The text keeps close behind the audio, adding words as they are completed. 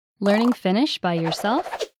Learning Finnish by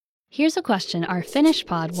yourself? Here's a question our Finnish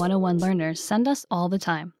Pod 101 learners send us all the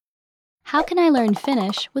time. How can I learn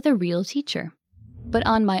Finnish with a real teacher, but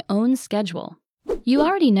on my own schedule? You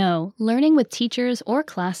already know learning with teachers or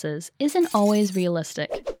classes isn't always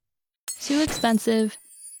realistic. Too expensive,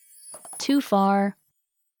 too far,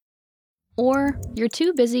 or you're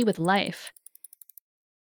too busy with life.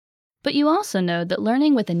 But you also know that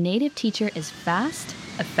learning with a native teacher is fast,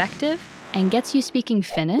 effective, and gets you speaking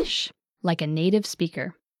Finnish like a native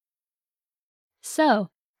speaker. So,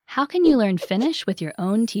 how can you learn Finnish with your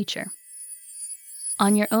own teacher?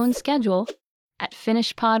 On your own schedule at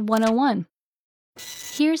Finnish Pod 101.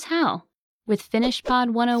 Here's how with Finnish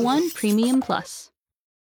Pod 101 Premium Plus.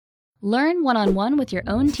 Learn one-on-one with your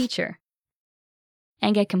own teacher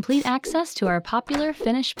and get complete access to our popular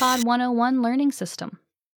Finnish Pod 101 learning system.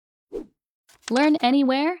 Learn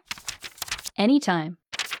anywhere, anytime.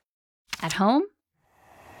 At home,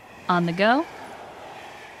 on the go,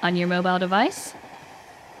 on your mobile device.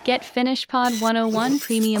 Get Finnish Pod 101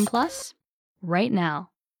 Premium Plus right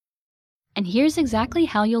now. And here's exactly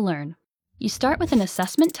how you'll learn. You start with an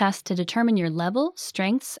assessment test to determine your level,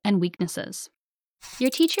 strengths, and weaknesses.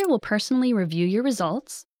 Your teacher will personally review your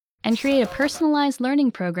results and create a personalized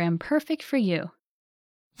learning program perfect for you.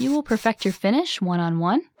 You will perfect your Finnish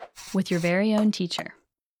one-on-one with your very own teacher.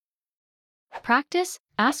 Practice,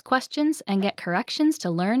 ask questions, and get corrections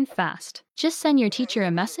to learn fast. Just send your teacher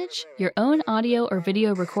a message, your own audio or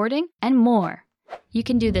video recording, and more. You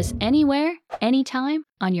can do this anywhere, anytime,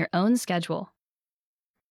 on your own schedule.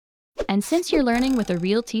 And since you're learning with a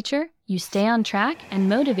real teacher, you stay on track and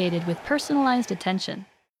motivated with personalized attention.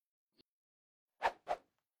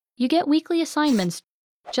 You get weekly assignments,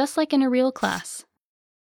 just like in a real class.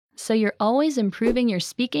 So you're always improving your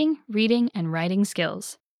speaking, reading, and writing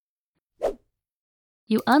skills.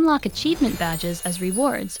 You unlock achievement badges as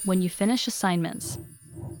rewards when you finish assignments.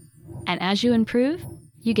 And as you improve,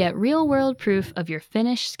 you get real-world proof of your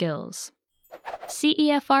Finnish skills.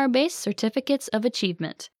 CEFR-based certificates of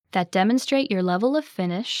achievement that demonstrate your level of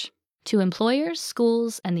Finnish to employers,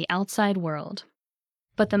 schools, and the outside world.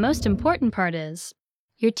 But the most important part is,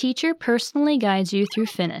 your teacher personally guides you through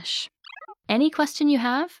Finnish. Any question you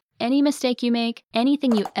have, any mistake you make,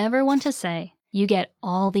 anything you ever want to say, you get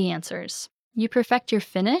all the answers. You perfect your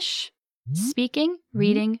Finnish, speaking,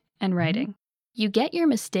 reading, and writing. You get your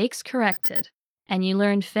mistakes corrected, and you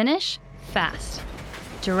learn Finnish fast,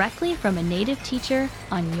 directly from a native teacher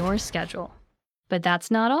on your schedule. But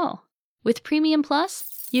that's not all. With Premium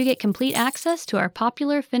Plus, you get complete access to our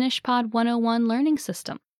popular Finnish Pod 101 learning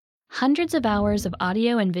system. Hundreds of hours of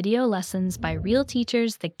audio and video lessons by real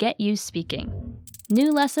teachers that get you speaking.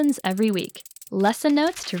 New lessons every week, lesson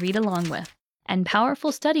notes to read along with, and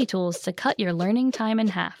powerful study tools to cut your learning time in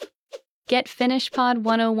half. Get Finnish Pod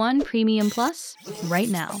 101 Premium Plus right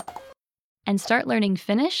now. And start learning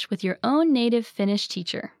Finnish with your own native Finnish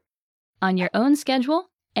teacher. On your own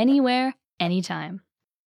schedule, anywhere, anytime.